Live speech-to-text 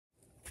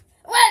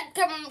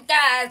Welcome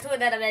guys to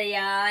another video,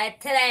 and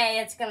today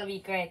it's gonna be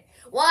great.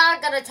 Well, I'm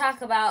gonna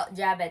talk about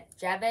Jabbit.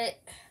 Jabbit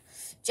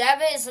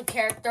is a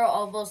character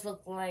almost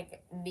look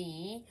like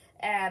me,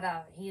 and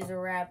he's a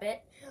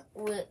rabbit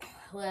with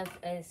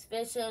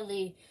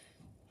especially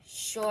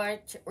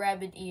short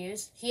rabbit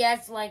ears. He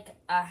has like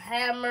a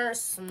hammer,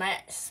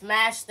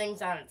 smash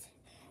things on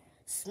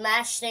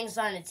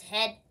its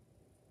head,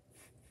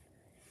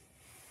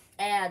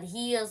 and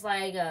he is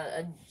like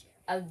a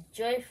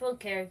joyful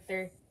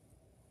character.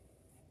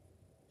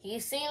 He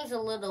seems he's a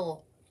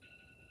little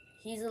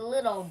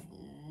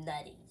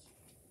nutty.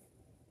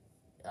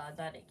 Nutty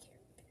character.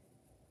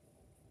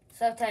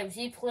 Sometimes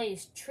he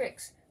plays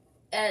tricks.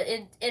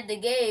 And in the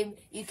game,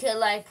 you can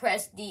like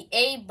press the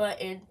A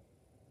button,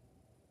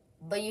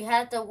 but you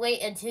have to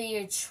wait until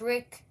your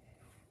trick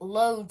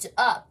loads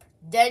up.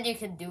 Then you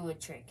can do a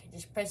trick.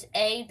 Just press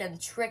A, then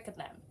trick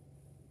them.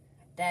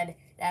 Then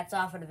that's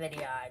all for the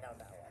video. I don't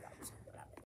know.